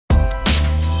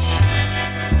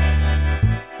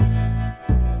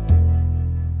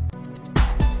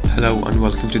Hello and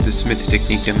welcome to the Smith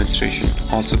technique demonstration,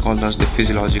 also called as the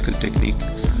physiological technique.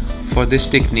 For this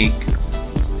technique,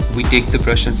 we take the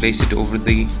brush and place it over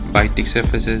the biting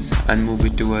surfaces and move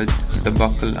it towards the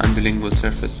buccal and the lingual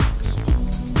surface.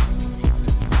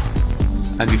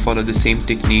 And we follow the same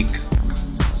technique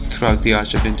throughout the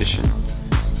arch of dentition.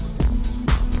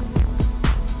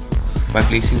 By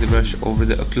placing the brush over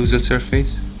the occlusal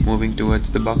surface, moving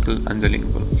towards the buccal and the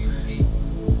lingual.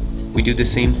 We do the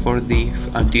same for the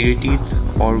anterior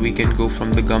teeth, or we can go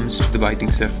from the gums to the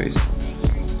biting surface.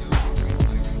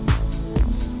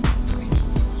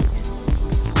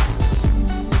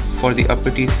 For the upper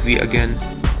teeth, we again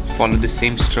follow the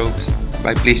same strokes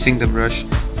by placing the brush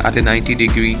at a 90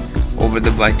 degree over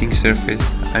the biting surface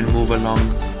and move along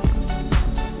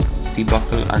the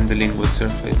buccal and the lingual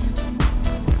surface.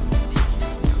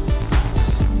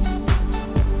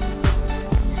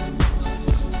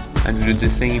 And we do the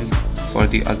same for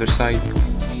the other side,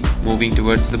 moving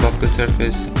towards the buccal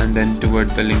surface and then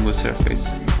towards the lingual surface.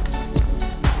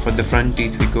 For the front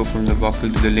teeth, we go from the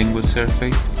buccal to the lingual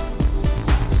surface,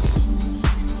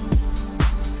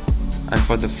 and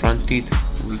for the front teeth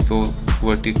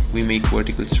we make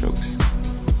vertical strokes.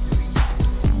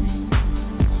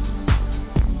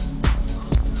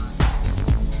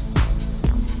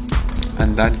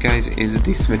 And that, guys, is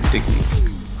the Smith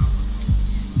technique.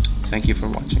 Thank you for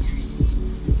watching.